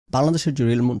বাংলাদেশের যে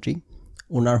রেলমন্ত্রী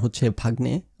ওনার হচ্ছে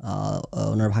ভাগ্নে,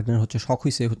 ওনার ভাগ্নের হচ্ছে শখ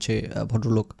হয়েছে হচ্ছে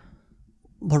ভদ্রলোক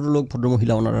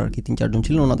ভদ্রমহিলা ওনারা আর কি 3-4 জন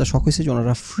ছিলেন। ওনাদের শখ হয়েছে যে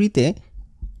ওনারা ফ্রিতে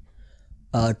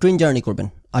ট্রেন জার্নি করবেন,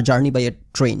 আর জার্নি বাই এ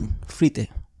ট্রেন ফ্রিতে।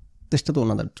 দেশটা তো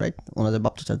ওনাদের, রাইট, ওনাদের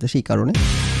বাপচাচার দেশ, এই কারণে।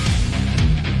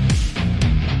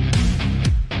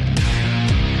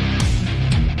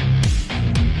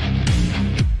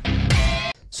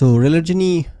 সো রেলের যিনি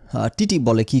টিটি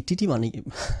বলে কি, টিটি মানে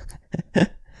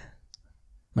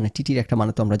মানে টিটির একটা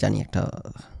মানে তো আমরা জানি, একটা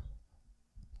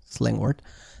স্ল্যাং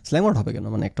ওয়ার্ড হবে কেন,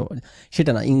 মানে একটা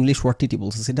সেটা না, ইংলিশ ওয়ার্ড টিটি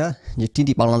বলছে সেটা, যে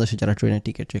টিটি বাংলাদেশে যারা ট্রেনের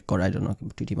টিকিট চেক করে, আই ডোন্ট নো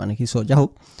টিটি মানে কি। সো যা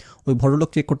হোক, ওই ভদ্রলোক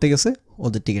চেক করতে গেছে,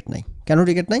 ওদের টিকিট নাই। কেন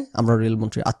টিকিট নাই? আমরা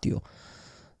রেলমন্ত্রীর আত্মীয়।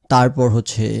 তারপর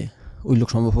হচ্ছে ওই লোক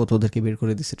সম্ভবত ওদেরকে বের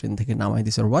করে দিছে, ট্রেন থেকে নামাই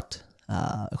দিছে, হোয়াট।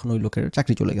 এখন ওই লোকের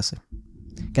চাকরি চলে গেছে।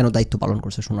 কেন? দায়িত্ব পালন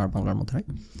করছে সোনার বাংলার মধ্যে, রাইট?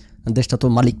 দেশটা তো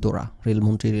মালিক তোরা,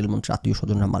 রেলমন্ত্রী আত্মীয়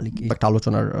স্বজনরা মালিক। একটা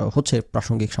আলোচনার হচ্ছে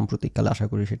প্রাসঙ্গিক সাম্প্রতিককালে, আশা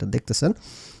করি সেটা দেখতেছেন।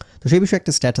 তো সেই বিষয়ে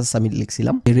একটা স্ট্যাটাস আমি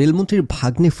লিখছিলাম, রেলমন্ত্রীর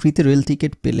ভাগ্নে ফ্রিতে রেল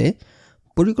টিকিট পেলে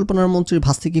পরিকল্পনার মন্ত্রীর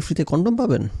ভাস থেকে ফ্রিতে কন্ডম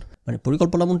পাবেন। মানে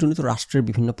পরিকল্পনা মন্ত্রী উনি তো রাষ্ট্রের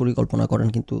বিভিন্ন পরিকল্পনা করেন,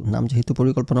 কিন্তু নাম যেহেতু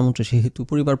পরিকল্পনা মন্ত্রী, সেহেতু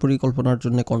পরিবার পরিকল্পনার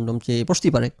জন্য কন্ডম চেয়ে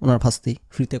বসতেই পারে ওনার ভাসতেই,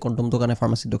 ফ্রিতে কন্ডম দোকানে,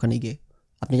 ফার্মাসির দোকানে গিয়ে।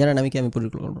 আপনি জানেন আমি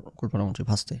পরিকল্পনা মন্ত্রী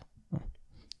ভাসতে?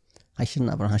 হাসেন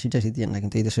না, আবার হাসি টাসি দিয়ে না,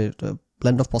 কিন্তু এই দেশের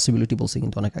প্ল্যান অফ পসিবিলিটি বলছে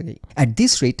কিন্তু অনেক আগেই। অ্যাট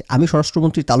দিস রেট আমি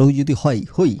স্বরাষ্ট্রমন্ত্রী তালুই যদি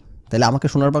হই, তাহলে আমাকে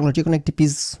সোনার বাংলার যে কোনো একটি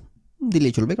পিস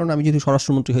দিলেই চলবে, কারণ আমি যদি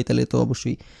স্বরাষ্ট্রমন্ত্রী হই তাহলে তো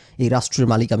অবশ্যই এই রাষ্ট্রের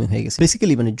মালিক আমি হয়ে গেছি।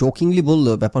 বেসিক্যালি মানে জোকিংলি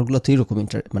বললো ব্যাপারগুলো তো এরকম,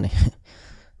 মানে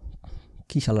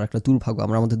কী শালার একটা দুর্ভাগ্য।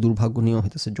 আমরা আমাদের দুর্ভাগ্য নিয়েও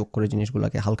হইতেছে যোগ করে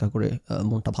জিনিসগুলোকে হালকা করে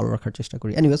মনটা ভালো রাখার চেষ্টা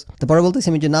করি। এনিওয়েজ, তারপরে বলতেছি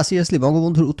আমি যে না, সিরিয়াসলি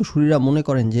বঙ্গবন্ধুর উত্তরসূরিরা মনে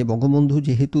করেন যে বঙ্গবন্ধু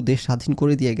যেহেতু দেশ স্বাধীন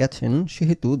করে দিয়ে গেছেন,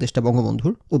 সেহেতু দেশটা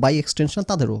বঙ্গবন্ধুর, ও বাই এক্সটেনশন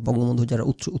তাদেরও, বঙ্গবন্ধু যারা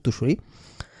উত্তরসূরি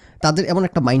তাদের এমন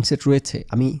একটা মাইন্ডসেট রয়েছে।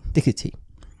 আমি দেখেছি,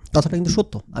 কথাটা কিন্তু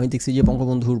সত্য। আমি দেখছি যে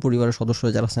বঙ্গবন্ধুর পরিবারের সদস্য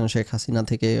যারা আছেন, শেখ হাসিনা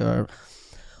থেকে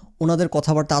ওনাদের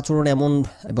কথাবার্তা, আচরণ এমন,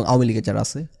 এবং আওয়ামী লীগের যারা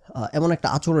আছে, এমন একটা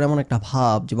আচরণ, এমন একটা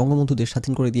ভাব যে বঙ্গবন্ধু দেশ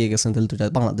স্বাধীন করে দিয়ে গেছেন, তাহলে তো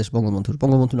বাংলাদেশ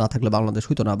বঙ্গবন্ধু না থাকলে বাংলাদেশ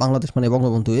হইতো না, বাংলাদেশ মানে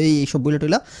বঙ্গবন্ধু, এইসব বইলা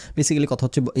টইলা। বেসিক্যালি কথা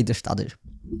হচ্ছে এই দেশ তাদের,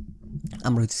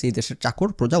 আমরা হইতেছি এই দেশের চাকর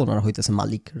প্রজা, ওনারা হইতেছে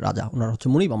মালিক রাজা, ওনারা হচ্ছে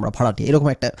মুনিব, আমরা ভাড়াটি। এরকম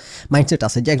একটা মাইন্ডসেট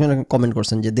আছে। যে একজন কমেন্ট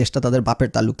করছেন যে দেশটা তাদের বাপের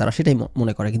তালুক, তারা সেটাই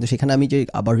মনে করে। কিন্তু সেখানে আমি যে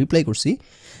আবার রিপ্লাই করছি,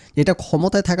 যেটা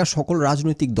ক্ষমতায় থাকা সকল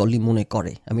রাজনৈতিক দলই মনে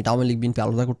করে। আমি আওয়ামী লীগ বিএনপি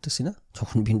আলাদা করতেছি না।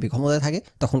 যখন বিএনপি ক্ষমতায় থাকে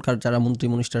তখনকার যারা মন্ত্রী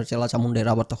মনিস্টার চেলা চামুন্ডের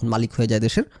আবার তখন মালিক হয়ে যায়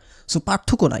দেশের। সো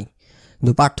পার্থক্য নাই,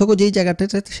 কিন্তু পার্থক্য যেই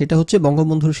জায়গাটাতে, সেটা হচ্ছে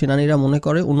বঙ্গবন্ধুর সেনানীরা মনে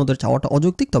করে অন্যদের চাওয়াটা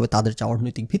অযৌক্তিক, তবে তাদের চাওয়ার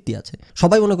নৈতিক ভিত্তি আছে।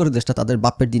 সবাই মনে করে দেশটা তাদের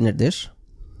বাপের দিনের দেশ,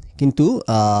 কিন্তু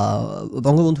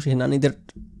বঙ্গবন্ধু সেনানীদের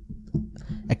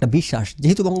একটা বিশ্বাস,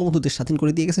 যেহেতু বঙ্গবন্ধু দেশ স্বাধীন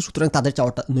করে দিয়ে গেছে, সুতরাং তাদের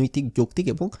চাওয়াটা নৈতিক, যৌক্তিক,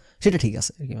 এবং সেটা ঠিক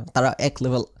আছে। তারা এক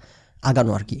লেভেল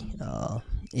আগানো আর কি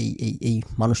এই এই এই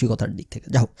মানসিকতার দিক থেকে।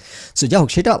 যাই হোক,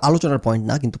 সেটা আলোচনার পয়েন্ট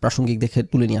না, কিন্তু প্রাসঙ্গিক দেখে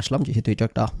তুলে নিয়ে আসলাম, যেহেতু এটা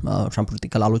একটা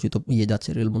সাম্প্রতিককাল আলোচিত যাচ্ছে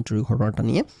রেলমন্ত্রীর ঘটনাটা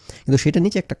নিয়ে। কিন্তু সেটা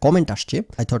নিচে একটা কমেন্ট আসছে,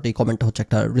 আই থট এই কমেন্টটা হচ্ছে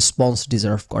একটা রেসপন্স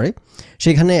ডিজার্ভ করে।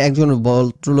 সেখানে একজন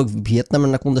ভদ্রলোক, ভিয়েতনামের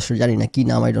না কোন দেশের জানি না, কি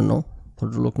নাম, আই ডোন্ট নো,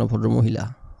 ভদ্রলোক না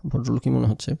ভদ্রলোকই মনে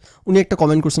হচ্ছে, উনি একটা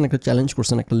কমেন্ট করছেন, একটা চ্যালেঞ্জ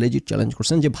করছেন, একটা লেজিট চ্যালেঞ্জ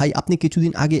করছেন যে ভাই, আপনি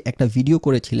কিছুদিন আগে একটা ভিডিও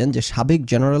করেছিলেন যে সাবেক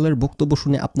জেনারেলের বক্তব্য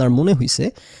শুনে আপনার মনে হয়েছে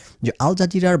যে আল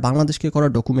জাজিরার বাংলাদেশকে করা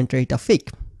ডকুমেন্টারিটা ফেক।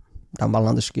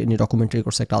 বাংলাদেশকে নিয়ে ডকুমেন্টারি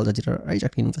করছে একটা আল জাজিরার,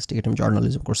 একটা ইনভেস্টিগেটিভ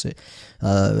জার্নালিজম করছে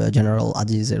জেনারেল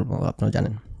আজিজের, আপনারা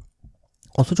জানেন।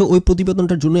 অথচ ওই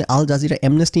প্রতিবেদনটার জন্য Al Jazeera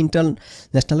amnesty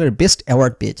ইন্টারন্যাশনালের best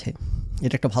award পেয়েছে।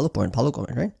 এটা একটা ভালো পয়েন্ট, ভালো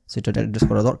কমেন্ট, রাইট? সেটা অ্যাড্রেস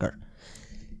করা দরকার।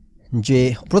 যে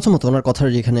প্রথমত ওনার কথার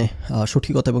যেখানে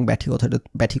সঠিকতা এবং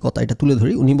ব্যাঠিকতা এটা তুলে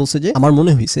ধরি। উনি বলছে যে আমার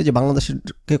মনে হয়েছে যে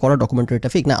বাংলাদেশকে করা ডকুমেন্টারিটা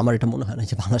ফেক। না, আমার এটা মনে হয় না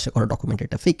যে বাংলাদেশে করা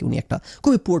ডকুমেন্টারিটা ফেক। উনি একটা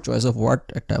খুবই পুয়ার চয়েস অফ ওয়ার্ড,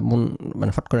 একটা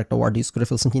মানে ফট করে একটা ওয়ার্ড ইউজ করে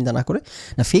ফেলছেন চিন্তা না করে।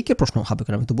 না, ফেকের প্রশ্ন হবে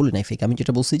কেন, আমি তো বলি নাই ফেক। আমি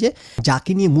যেটা বলছি যে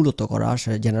যাকে নিয়ে মূলত করা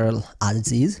জেনারেল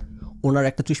আজিজ, ওনার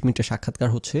একটা 30 মিনিটের সাক্ষাৎকার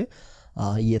হচ্ছে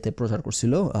ইয়েতে প্রচার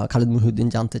করছিল, খালিদ মহিউদ্দিন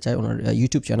জানতে চায় ওনার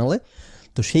ইউটিউব চ্যানেলে।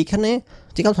 তো সেইখানে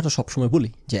যে কথাটা সবসময় বলি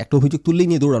যে একটা অভিযোগ তুললেই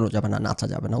নিয়ে দৌড়ানো যাবে না, নাচা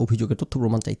যাবে না, অভিযোগের তথ্য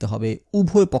প্রমাণ চাইতে হবে,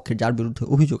 উভয় পক্ষের যার বিরুদ্ধে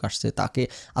অভিযোগ আসছে তাকে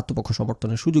আত্মপক্ষ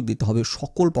সমর্থনের সুযোগ দিতে হবে,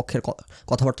 সকল পক্ষের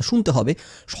কথাবার্তা শুনতে হবে,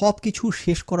 সব কিছু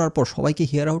শেষ করার পর, সবাইকে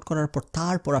হিয়ার আউট করার পর,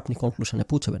 তারপর আপনি কনক্লুশনে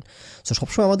পৌঁছাবেন। সো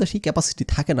সবসময় আমাদের সেই ক্যাপাসিটি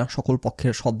থাকে না সকল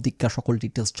পক্ষের সব দিককার সকল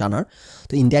ডিটেলস জানার।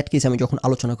 তো ইন দ্যাট কেস আমি যখন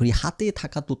আলোচনা করি, হাতে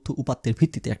থাকা তথ্য উপাত্তের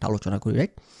ভিত্তিতে একটা আলোচনা করি,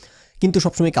 রাইট? কিন্তু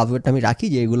সবসময় কাভারটা আমি রাখি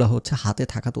যে এগুলো হচ্ছে হাতে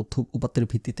থাকা তথ্য উপাত্তের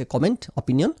ভিত্তিতে কমেন্ট,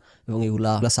 অপিনিয়ন, এবং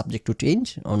এগুলা সাবজেক্ট টু চেঞ্জ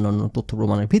অন্যান্য তথ্য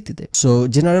প্রমাণের ভিত্তিতে। সো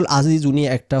জেনারেল আজিজ উনি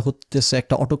একটা হচ্ছে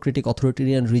একটা অটোক্রেটিক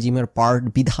অথরিটেরিয়ান রিজিমের পার্ট,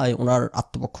 বিধায় ওনার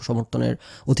আত্মপক্ষ সমর্থনের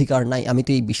অধিকার নাই। আমি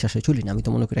তো এই বিশ্বাসে চলি না। আমি তো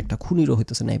মনে করি একটা খুনিরও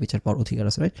হইতেছে ন্যায় বিচার পাওয়ার অধিকার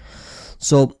আছে, রাইট?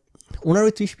 সো ওনার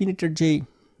ওই 30 মিনিটের যেই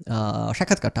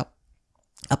সাক্ষাৎকারটা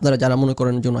আপনারা যারা মনে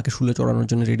করেন যে ওনাকে শুলে চড়ানোর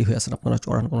জন্য রেডি হয়ে আছেন, আপনারা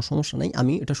চড়ানোর কোনো সমস্যা নেই।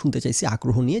 আমি এটা শুনতে চাইছি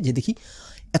আগ্রহ নিয়ে, যে দেখি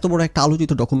এত বড় একটা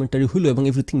আলোচিত ডকুমেন্টারি হইলো এবং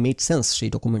এভরিথিং মেড সেন্স সেই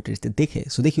ডকুমেন্টারিতে দেখে।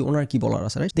 সো দেখি ওনার কী বলার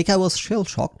আছে, রাইট? দেখে আই ওয়াজ শেল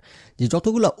শকড যে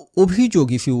যতগুলো অভিযোগ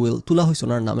ইফ ইউ উইল তোলা হয়েছে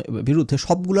ওনার নামে বিরুদ্ধে,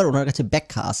 সবগুলোর ওনার কাছে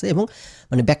ব্যাখ্যা আছে। এবং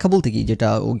মানে ব্যাখ্যা বলতে কি, যেটা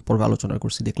ওই পর্বে আলোচনা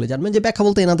করছি দেখলে জানবেন, যে ব্যাখ্যা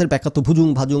বলতে এনাদের ব্যাখ্যা তো ভুজুং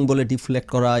ভাজুং বলে ডিফ্লেক্ট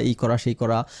করা, এই করা সেই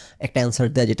করা, একটা অ্যান্সার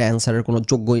দেয় যেটা অ্যান্সারের কোনো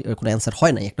যোগ্য কোনো অ্যান্সার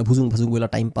হয় নাই, একটা ভুজুং ভাজুং বলে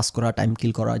টাইম পাস করা, টাইম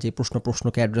কিল করা, যে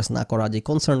প্রশ্নকে অ্যাড্রেস না করা, যে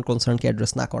কনসার্নকে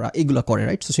অ্যাড্রেস না করা, এগুলো করে,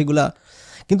 রাইট? সো সেগুলা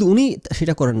কিন্তু উনি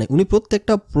সেটা করেন নাই। উনি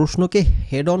প্রত্যেকটা প্রশ্নকে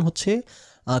হেড অন হচ্ছে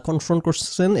কনফ্রন্ট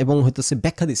করছেন এবং হইতেছে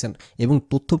ব্যাখ্যা দিচ্ছেন, এবং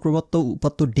তথ্য প্রবাত্য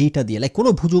উপাত্ত ডেটা দিয়ে, লাইক কোনো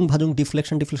ভুজুং ভাজুং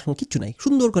ডিফ্লেকশন কিচ্ছু নাই,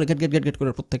 সুন্দর করে গেট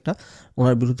করে প্রত্যেকটা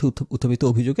ওনার বিরুদ্ধে উত্থাপিত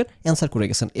অভিযোগের অ্যান্সার করে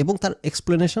গেছেন। এবং তার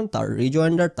এক্সপ্লেনেশন, তার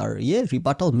রিজয়েন্ডার, তার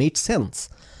রিবাটাল মেড সেন্স।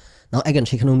 নাও অ্যাগেন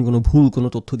সেখানে উনি কোনো ভুল কোনো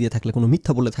তথ্য দিয়ে থাকলে, কোনো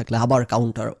মিথ্যা বলে থাকলে, আবার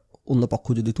কাউন্টার অন্য পক্ষ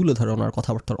যদি তুলে ধরে ওনার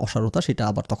কথাবার্তার অসারতা, সেটা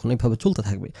আবার তখন এইভাবে চলতে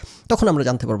থাকবে। তখন আমরা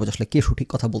জানতে পারবো যে আসলে কে সঠিক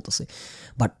কথা বলতেছে।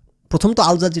 বাট প্রথম তো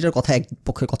আল জাজিরার কথা এক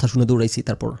পক্ষের কথা শুনে দৌড়াইছি,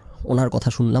 তারপর ওনার কথা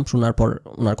শুনলাম, শোনার পর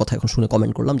ওনার কথা এখন শুনে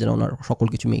কমেন্ট করলাম যে ওনার সকল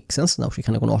কিছু মেক সেন্স। নাও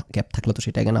সেখানে কোনো গ্যাপ থাকলে তো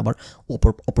সেটা এখানে আবার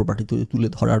অপর পার্টি তুলে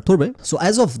ধরবে। সো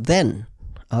অ্যাজ অফ দেন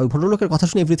ওই ভদ্রলোকের কথা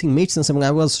শুনে এভরিথিং মেড সেন্স, এবং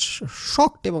আই ওয়াজ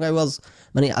শকড, এবং আই ওয়াজ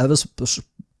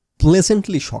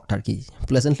প্লেজেন্টলি শকড আর কি,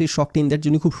 প্লেজেন্টলি শকড ইন দ্যাট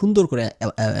যিনি খুব সুন্দর করে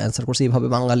অ্যান্সার করছে। এইভাবে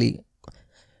বাঙালি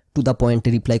টু দ্য পয়েন্টে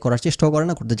রিপ্লাই করার চেষ্টাও করে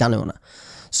না, করতে জানেও না।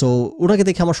 সো ওনাকে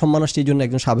দেখে আমার সম্মান আসছে এই জন্য,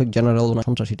 একজন সাবেক জেনারেল, ওনার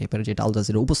সন্ত্রাসী টাইপের, যেটা আল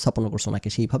জাজিরা উপস্থাপন করছে ওনাকে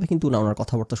সেইভাবে, কিন্তু না, ওনার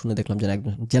কথাবার্তা শুনে দেখলাম যে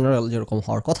একজন জেনারেল যেরকম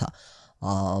হওয়ার কথা,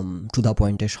 টু দ্য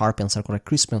পয়েন্টে শার্প অ্যান্সার করা,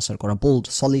 ক্রিস্প অ্যান্সার করা, বোল্ড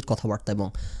সলিড কথাবার্তা, এবং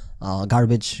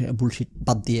গার্বেজ বুলশিট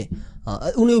বাদ দিয়ে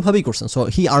উনি ওইভাবেই করছেন। So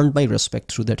he earned my respect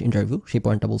through that interview, সেই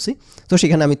পয়েন্টটা বলছি। তো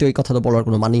সেখানে আমি তো এই কথাটা বলার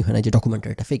কোনো মানেই হয় না যে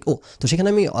ডকুমেন্টারিটা ফেক। তো সেখানে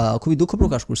আমি খুবই দুঃখ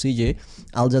প্রকাশ করছি যে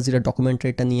আল জাজিরার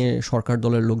ডকুমেন্টারিটা নিয়ে সরকার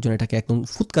দলের লোকজন এটাকে একদম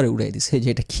ফুৎকারে উড়াই দিছে, যে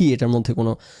এটা কি, এটার মধ্যে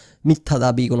কোনো মিথ্যা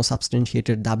দাবি, কোনো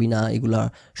সাবস্টেন্সিয়েটেড দাবি না, এগুলা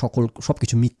সব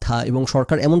কিছু মিথ্যা, এবং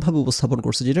সরকার এমনভাবে উপস্থাপন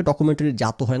করছে যেটা ডকুমেন্টারি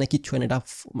জাত হয় না, কিচ্ছু হয় না, এটা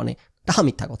মানে টাহা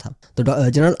মিথ্যা কথা। তো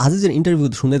জেনারেল আজিজের ইন্টারভিউ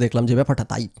শুনে দেখলাম যে ব্যাপারটা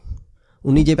তাই।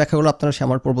 উনি যে ব্যাখ্যাগুলো আপনারা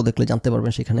আমার পর্ব দেখলে জানতে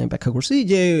পারবেন, সেখানে ব্যাখ্যা করছি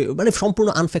যে মানে সম্পূর্ণ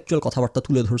আনফ্যাকচুয়াল কথাবার্তা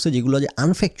তুলে ধরছে, যেগুলো যে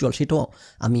আনফ্যাকচুয়াল সেটাও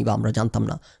আমি বা আমরা জানতাম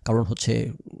না, কারণ হচ্ছে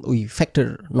ওই ফ্যাক্টের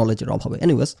নলেজের অভাবে।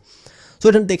 এনিওয়েজ, সো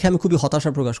এটা দেখে আমি খুবই হতাশা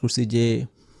প্রকাশ করছি যে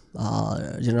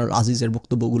জেনারেল আজিজের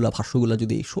বক্তব্যগুলো, ভাষ্যগুলো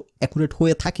যদি অ্যাকুরেট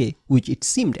হয়ে থাকে, which it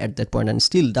seemed at that point and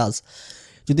still does,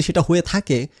 যদি সেটা হয়ে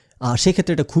থাকে,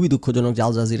 সেক্ষেত্রে এটা খুবই দুঃখজনক যে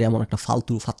আল জাজিরা এমন একটা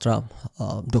ফালতু ফাত্রা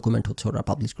ডকুমেন্ট হচ্ছে ওরা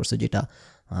পাবলিশ করছে, যেটা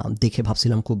দেখে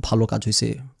ভাবছিলাম খুব ভালো কাজ হয়েছে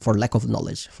for lack of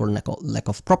knowledge, for lack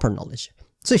of proper knowledge.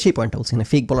 So সেই পয়েন্টটা বলছি, না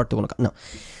ফেক বলার তো কোনো না।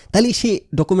 তাহলে সেই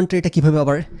ডকুমেন্টারিটা কীভাবে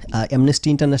আবার amnesty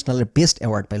ইন্টারন্যাশনালের best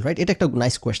award pile, right? এটা একটা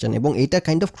নাইস কোয়েশ্চেন, এবং এটা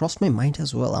kind of cross my mind as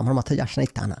well. আমার মাথায় আসে নাই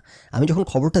তা না, আমি যখন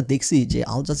খবরটা দেখছি যে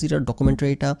আল জাজিরার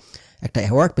ডকুমেন্টারিটা একটা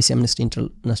অ্যাওয়ার্ড পেয়েছে অ্যামনেস্টি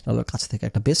ইন্টারন্যাশনালের কাছ থেকে,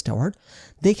 একটা বেস্ট অ্যাওয়ার্ড,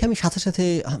 দেখে আমি সাথে সাথে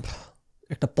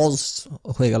একটা পজ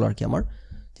হয়ে গেল আর কি আমার,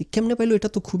 যে কেমনে পাইলো, এটা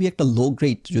তো খুবই একটা লো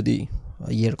গ্রেড যদি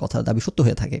ইয়ের কথা দাবি সত্য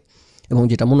হয়ে থাকে, এবং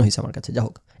যেটা মনে হয়েছে আমার কাছে, যা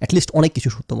হোক অ্যাটলিস্ট অনেক কিছু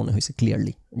সত্য মনে হয়েছে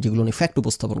ক্লিয়ারলি, যেগুলো উনি ফ্যাক্ট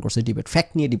উপস্থাপন করছে।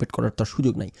 ফ্যাক্ট নিয়ে ডিবেট করার তার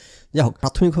সুযোগ নাই। যা হোক,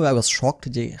 প্রাথমিকভাবে আই ওয়াজ শকড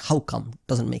যে how come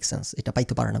doesn't make sense, এটা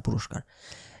পাইতে পারে না পুরস্কার।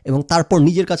 এবং তারপর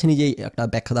নিজের কাছে নিজেই একটা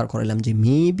ব্যাখ্যা দাঁড় করাইলাম যে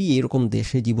মেবি এরকম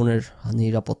দেশে জীবনের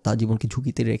নিরাপত্তা, জীবনকে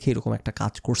ঝুঁকিতে রেখে এরকম একটা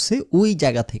কাজ করছে, ওই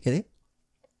জায়গা থেকে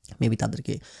মেবি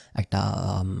তাদেরকে একটা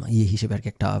হিসেবে আর কি,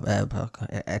 একটা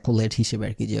অ্যাকোলেট হিসেবে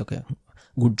আর কি, যে ওকে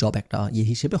গুড জব একটা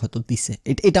হিসেবে হয়তো দিচ্ছে।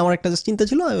 এটা আমার একটা জাস্ট চিন্তা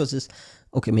ছিল। I was just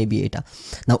okay maybe এটা।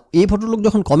 নাও এই ভদ্রলোক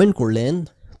যখন কমেন্ট করলেন,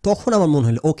 তখন আমার মনে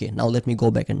হলো ওকে নাও let me go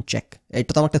back and check.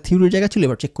 এটা তো আমার একটা থিওরির জায়গা ছিল,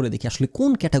 এবার চেক করে দেখি আসলে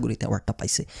কোন ক্যাটাগরিতে অ্যাওয়ার্ডটা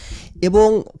পাইছে। এবং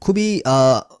খুবই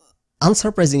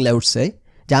আনসারপ্রাইজিংলি আই উড সে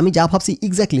যে আমি যা ভাবছি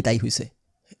এক্স্যাক্টলি তাই হয়েছে।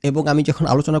 এবং আমি যখন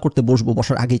আলোচনা করতে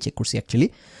বসার আগেই চেক করছি অ্যাকচুয়ালি,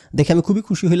 দেখে আমি খুবই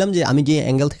খুশি হইলাম যে আমি যে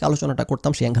অ্যাঙ্গেল থেকে আলোচনাটা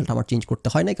করতাম সেই অ্যাঙ্গেলটা আমার চেঞ্জ করতে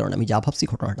হয় না, কারণ আমি যা ভাবছি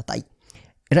ঘটনাটা তাই।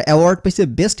 এটা অ্যাওয়ার্ড পেয়েছে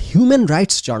বেস্ট হিউম্যান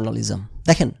রাইটস জার্নালিজম।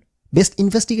 দেখেন, বেস্ট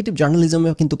ইনভেস্টিগেটিভ জার্নালিজমে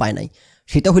কিন্তু পায় নাই।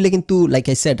 সেটা হলে কিন্তু লাইক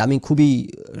আই সেড আমি খুবই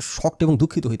শকড এবং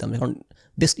দুঃখিত হইতাম, কারণ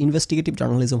বেস্ট ইনভেস্টিগেটিভ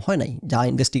জার্নালিজম হয় নাই। যা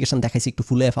ইনভেস্টিগেশন দেখাইছে একটু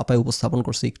ফুলে ফাঁপায় উপস্থাপন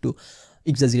করছে, একটু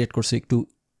এক্সাজিরেট করছে, একটু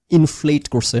ইনফ্লেট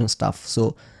করছে স্টাফ। সো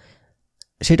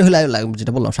সেটা হলে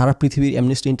যেটা বললাম, সারা পৃথিবীর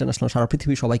অ্যামনেস্টি ইন্টারন্যাশনাল সারা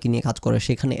পৃথিবীর সবাইকে নিয়ে কাজ করে,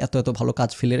 সেখানে এত ভালো কাজ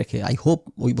ফেলে রেখে আই হোপ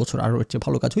ওই বছর আরও হচ্ছে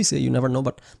ভালো কাজ হয়েছে, ইউ নেভার নো।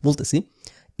 বাট বলতেছি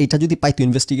এটা যদি পাইতো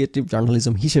ইনভেস্টিগেটিভ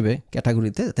জার্নালিজম হিসেবে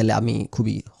ক্যাটাগরিতে, তাহলে আমি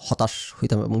খুবই হতাশ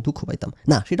হইতাম এবং দুঃখ পাইতাম।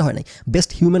 না, সেটা হয় নাই।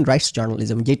 বেস্ট হিউম্যান রাইটস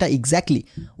জার্নালিজম, যেটা এক্স্যাক্টলি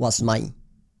ওয়াজ মাই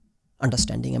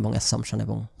আন্ডারস্ট্যান্ডিং এবং অ্যাসাম্পশন।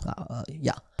 এবং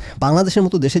বাংলাদেশের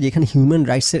মতো দেশে যেখানে হিউম্যান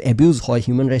রাইটসের অ্যাবিউজ হয়,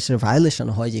 হিউম্যান রাইটসের ভায়োলেশন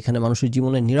হয়, যেখানে মানুষের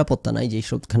জীবনের নিরাপত্তা নাই,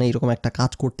 যেসবখানে এরকম একটা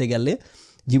কাজ করতে গেলে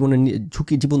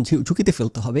ঝুঁকিতে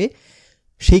ফেলতে হবে,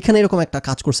 সেইখানে এরকম একটা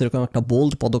কাজ করছে, এরকম একটা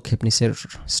বোল্ড পদক্ষেপ নিছে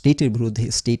স্টেটের বিরুদ্ধে,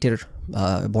 স্টেটের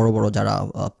বড় বড় যারা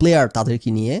প্লেয়ার তাদেরকে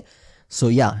নিয়ে। সো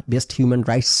বেস্ট হিউম্যান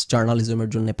রাইটস জার্নালিজমের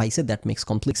জন্য পাইছে, that makes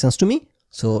complete sense to me.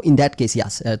 So in that case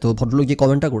ইয়াস, তো ভদ্রলোক যে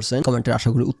কমেন্টটা করছেন, কমেন্টের আশা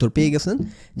করি উত্তর পেয়ে গেছেন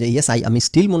যে ইয়েস আমি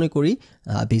স্টিল মনে করি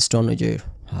বেসড অন ওই যে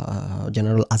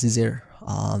general আজিজের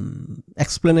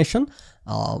explanation,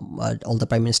 all the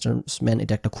prime ministers man,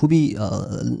 এটা একটা খুবই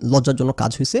লজ্জাজনক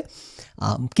কাজ হয়েছে।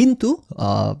 কিন্তু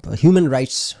হিউম্যান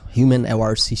রাইটস, হিউম্যান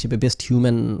অ্যাওয়ার্ডস হিসেবে, বেস্ট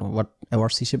হিউম্যান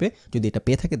অ্যাওয়ার্ডস হিসেবে যদি এটা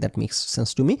পেয়ে থাকে, that makes sense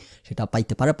to me. সেটা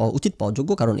পাইতে পারে, পাওয়া উচিত, পাওয়া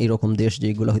যোগ্য। কারণ এরকম দেশ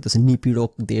যেগুলো হইতেছে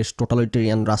নিপীড়ক দেশ,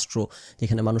 টোটালিটেরিয়ান রাষ্ট্র,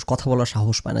 যেখানে মানুষ কথা বলার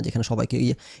সাহস পায় না, যেখানে সবাইকে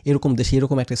এরকম দেশে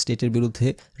এরকম একটা স্টেটের বিরুদ্ধে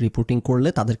রিপোর্টিং করলে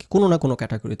তাদেরকে কোনো না কোনো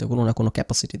ক্যাটাগরিতে, কোনো না কোনো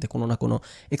ক্যাপাসিটিতে, কোনো না কোনো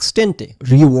এক্সটেন্টে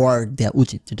রিওয়ার্ড দেওয়া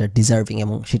উচিত, যেটা ডিজার্ভিং,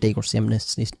 এবং সেটাই করছে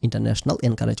অ্যামনেস্টি ইন্টারন্যাশনাল,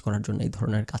 এনকারেজ করার জন্য এই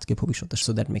ধরনের কাজকে ভবিষ্যতে।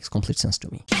 So that makes complete sense to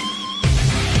me.